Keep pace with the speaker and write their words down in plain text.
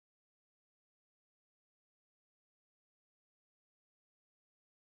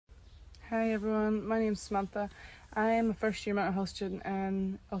Hi everyone, my name's Samantha. I am a first year mental health student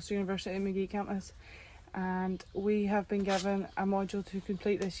in Ulster University Magee campus, and we have been given a module to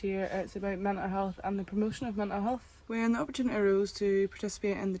complete this year. It's about mental health and the promotion of mental health. When the opportunity arose to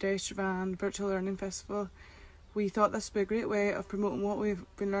participate in the Day Strabane Virtual Learning Festival, we thought this would be a great way of promoting what we've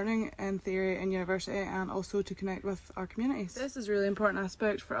been learning in theory in university and also to connect with our communities. This is a really important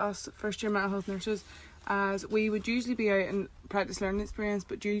aspect for us first year mental health nurses, as we would usually be out in practice learning experience,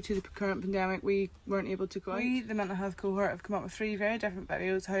 but due to the current pandemic we weren't able to go out. We, the mental health cohort, have come up with 3 very different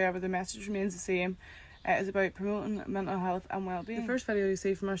videos, however the message remains the same. It is about promoting mental health and well-being. The first video you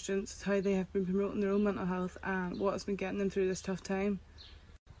see from our students is how they have been promoting their own mental health and what has been getting them through this tough time.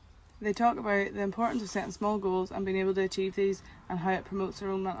 They talk about the importance of setting small goals and being able to achieve these and how it promotes their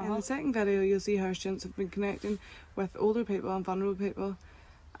own mental health. In the second video you'll see how our students have been connecting with older people and vulnerable people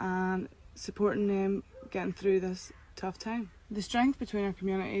and supporting them getting through this tough time. The strength between our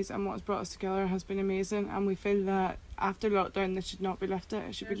communities and what's brought us together has been amazing, and we feel that after lockdown this should not be lifted,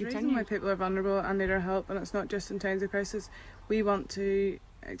 it should be continued. There's a reason why people are vulnerable and need our help, and it's not just in times of crisis. We want to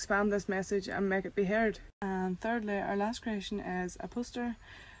expand this message and make it be heard. And thirdly, our last creation is a poster.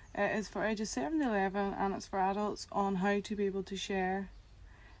 It is for ages 7 to 11 and it's for adults on how to be able to share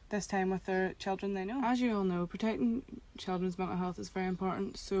this time with their children they know. As you all know, protecting children's mental health is very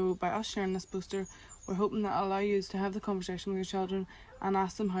important, so by us sharing this poster we're hoping that it'll allow you to have the conversation with your children and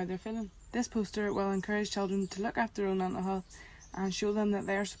ask them how they're feeling. This poster will encourage children to look after their own mental health and show them that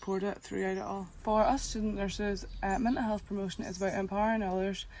they are supported throughout it all. For us student nurses, mental health promotion is about empowering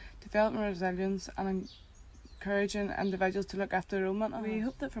others, developing resilience and encouraging individuals to look after their own mental health. We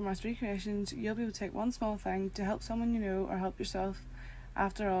hope that from our 3 creations you'll be able to take one small thing to help someone you know or help yourself.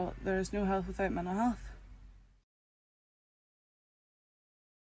 After all, there is no health without mental health.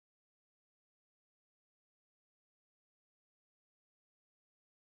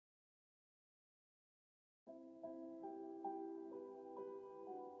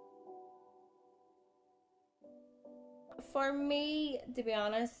 For me, to be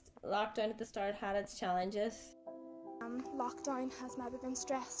honest, lockdown at the start had its challenges. Lockdown has maybe been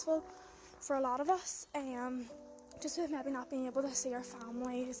stressful for a lot of us, just with maybe not being able to see our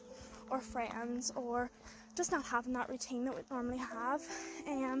families or friends, or just not having that routine that we normally have.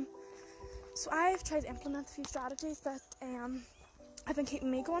 So I've tried to implement a few strategies that have been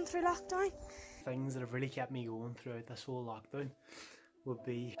keeping me going through lockdown. Things that have really kept me going throughout this whole lockdown would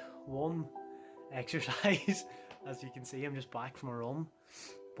be 1, exercise. As you can see, I'm just back from a run,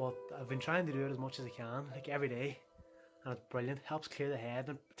 but I've been trying to do it as much as I can, like every day, and it's brilliant. It helps clear the head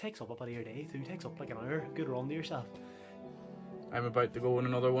and it takes up about your day too. It takes up like an hour. Good run to yourself. I'm about to go on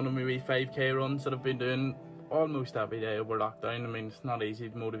another one of my wee 5k runs that I've been doing almost every day over lockdown. I mean, it's not easy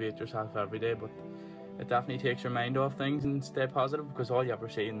to motivate yourself every day, but it definitely takes your mind off things and stay positive, because all you ever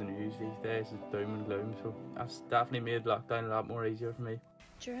see in the news these days is doom and gloom, so that's definitely made lockdown a lot more easier for me.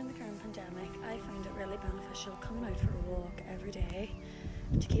 During the current pandemic, I found it really beneficial coming out for a walk every day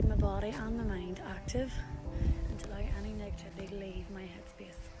to keep my body and my mind active and to allow any negativity to leave my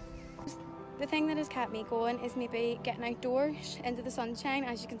headspace. The thing that has kept me going is maybe getting outdoors into the sunshine.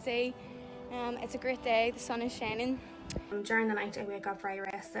 As you can see, it's a great day, the sun is shining. During the night I wake up very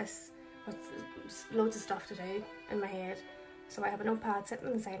restless with loads of stuff to do in my head, so I have a notepad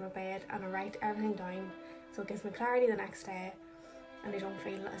sitting inside my bed and I write everything down, so it gives me clarity the next day and I don't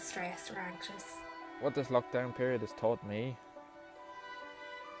feel as stressed or anxious. What this lockdown period has taught me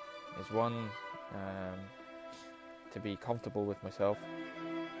is, 1, to be comfortable with myself,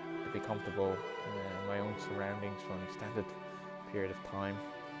 to be comfortable in my own surroundings for an extended period of time,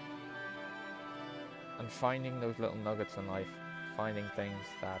 and finding those little nuggets in life, finding things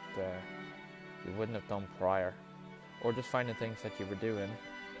that you wouldn't have done prior, or just finding things that you were doing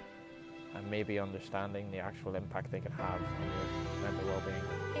and maybe understanding the actual impact they can have on your mental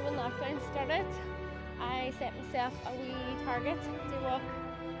well-being. When lockdown started, I set myself a wee target to walk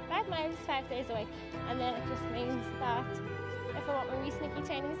 5 miles 5 days a week, and then it just means that if I want my wee sneaky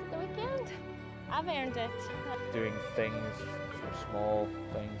Chinese at the weekend, I've earned it. Doing things, from small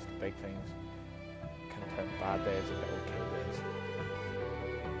things to big things, can turn bad days into okay days.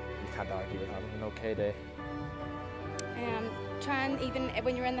 You can't argue with having an okay day. Try and, even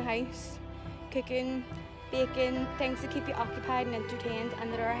when you're in the house, cooking, baking, things to keep you occupied and entertained,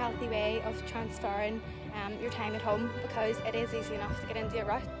 and that are a healthy way of transferring your time at home, because it is easy enough to get into a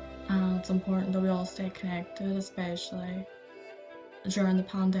rut. And it's important that we all stay connected, especially during the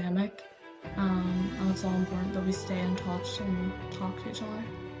pandemic, and it's all important that we stay in touch and talk to each other.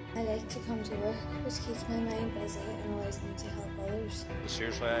 I like to come to work, which keeps my mind busy and allows me to help others.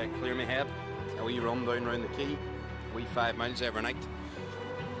 Seriously, I clear my head, a wee run down round the quay, a wee 5 miles every night.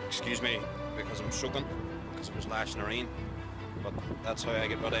 excuse me because I'm soaking, because it was lashing rain, but that's how I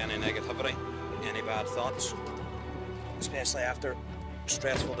get rid of any negativity, any bad thoughts, especially after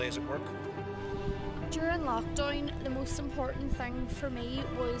stressful days at work. During lockdown, the most important thing for me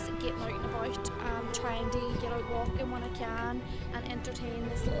was getting out and about, trying to get out walking when I can and entertain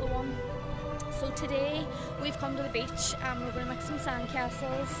this little one. So today we've come to the beach and we're going to make some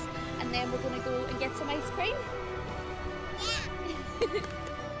sandcastles and then we're going to go and get some ice cream. Yeah.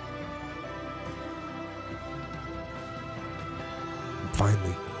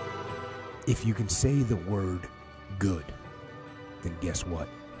 Finally, if you can say the word good, then guess what?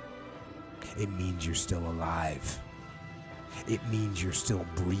 It means you're still alive. It means you're still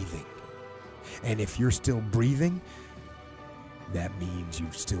breathing. And if you're still breathing, that means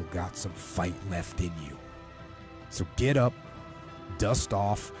you've still got some fight left in you. So get up, dust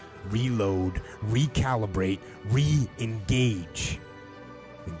off, reload, recalibrate, re-engage,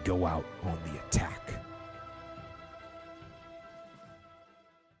 and go out on the attack.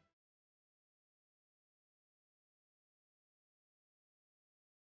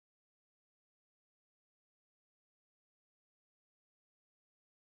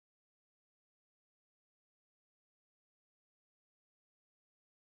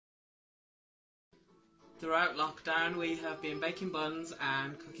 Throughout lockdown, we have been baking buns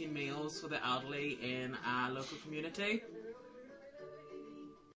and cooking meals for the elderly in our local community.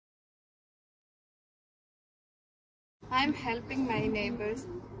 I'm helping my neighbors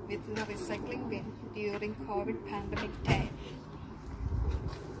with the recycling bin during COVID pandemic time.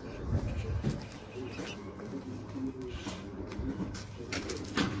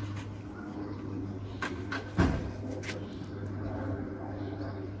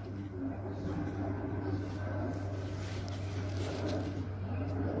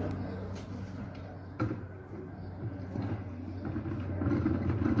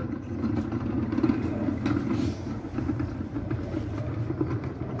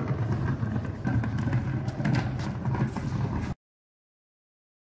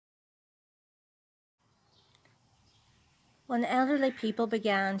 When elderly people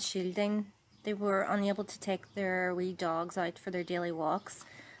began shielding, they were unable to take their wee dogs out for their daily walks.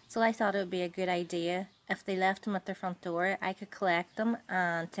 So I thought it would be a good idea if they left them at their front door, I could collect them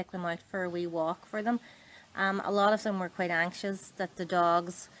and take them out for a wee walk for them. A lot of them were quite anxious that the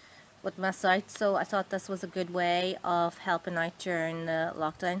dogs would miss out, so I thought this was a good way of helping out during the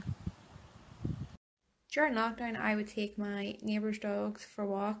lockdown. During lockdown, I would take my neighbours' dogs for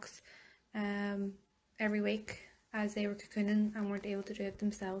walks every week as they were cocooning and weren't able to do it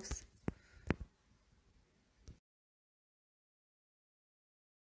themselves.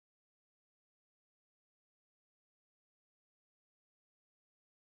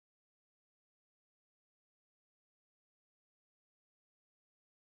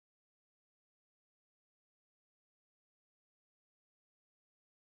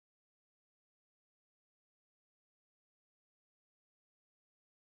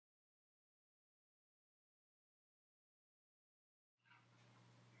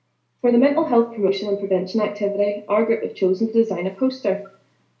 For the mental health promotion and prevention activity, our group have chosen to design a poster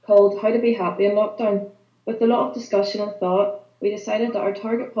called How to Be Happy in Lockdown. With a lot of discussion and thought, we decided that our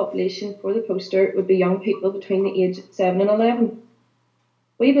target population for the poster would be young people between the ages of 7 and 11.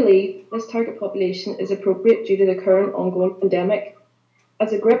 We believe this target population is appropriate due to the current ongoing pandemic.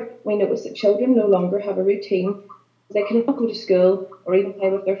 As a group, we notice that children no longer have a routine, as they cannot go to school or even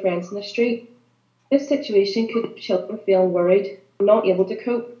play with their friends in the street. This situation could leave children feeling worried and not able to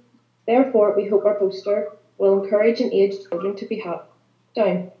cope. Therefore, we hope our poster will encourage and aid children to be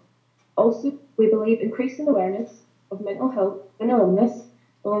happy. Also, we believe increasing awareness of mental health and illness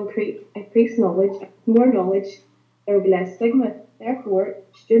will increase knowledge. More knowledge, there will be less stigma. Therefore,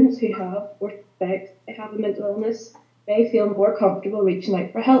 students who have or suspect they have a mental illness may feel more comfortable reaching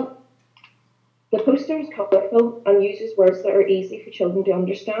out for help. The poster is colourful and uses words that are easy for children to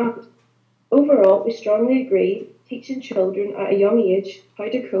understand. Overall, we strongly agree teaching children at a young age how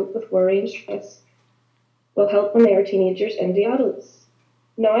to cope with worry and stress will help when they are teenagers into adults.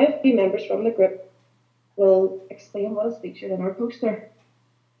 Now, a few members from the group will explain what is featured in our poster.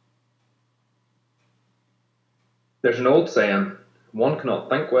 There's an old saying, one cannot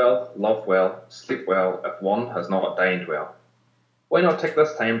think well, love well, sleep well if one has not dined well. Why not take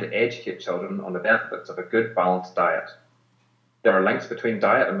this time to educate children on the benefits of a good balanced diet? There are links between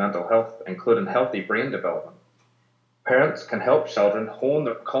diet and mental health, including healthy brain development. Parents can help children hone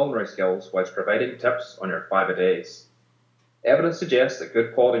their culinary skills whilst providing tips on your 5-a-days. Evidence suggests that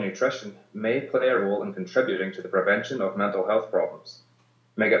good quality nutrition may play a role in contributing to the prevention of mental health problems.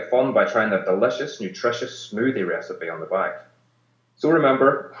 Make it fun by trying the delicious, nutritious smoothie recipe on the back. So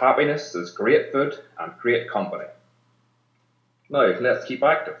remember, happiness is great food and great company. Now, let's keep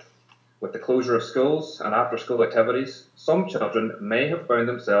active. With the closure of schools and after-school activities, some children may have found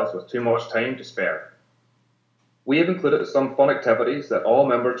themselves with too much time to spare. We have included some fun activities that all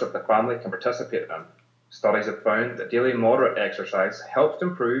members of the family can participate in. Studies have found that daily moderate exercise helps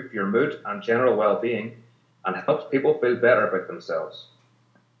improve your mood and general well-being and helps people feel better about themselves.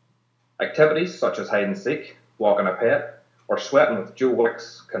 Activities such as hide and seek, walking a pet, or sweating with Joe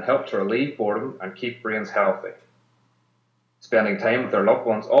Wicks can help to relieve boredom and keep brains healthy. Spending time with their loved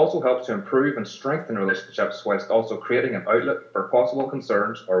ones also helps to improve and strengthen relationships whilst also creating an outlet for possible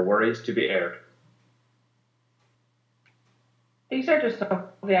concerns or worries to be aired. These are just some of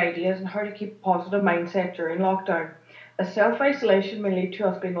the ideas on how to keep a positive mindset during lockdown. As self-isolation may lead to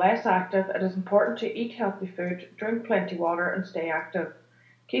us being less active, it is important to eat healthy food, drink plenty of water and stay active.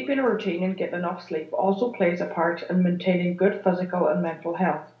 Keeping a routine and getting enough sleep also plays a part in maintaining good physical and mental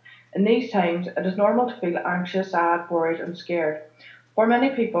health. In these times, it is normal to feel anxious, sad, worried and scared. For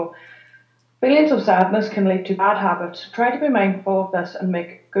many people, feelings of sadness can lead to bad habits. Try to be mindful of this and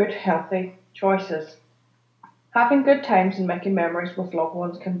make good, healthy choices. Having good times and making memories with loved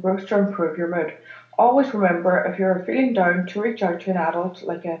ones can boost or improve your mood. Always remember, if you're feeling down, to reach out to an adult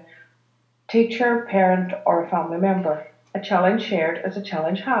like a teacher, parent or a family member. A challenge shared is a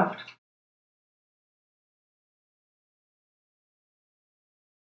challenge halved.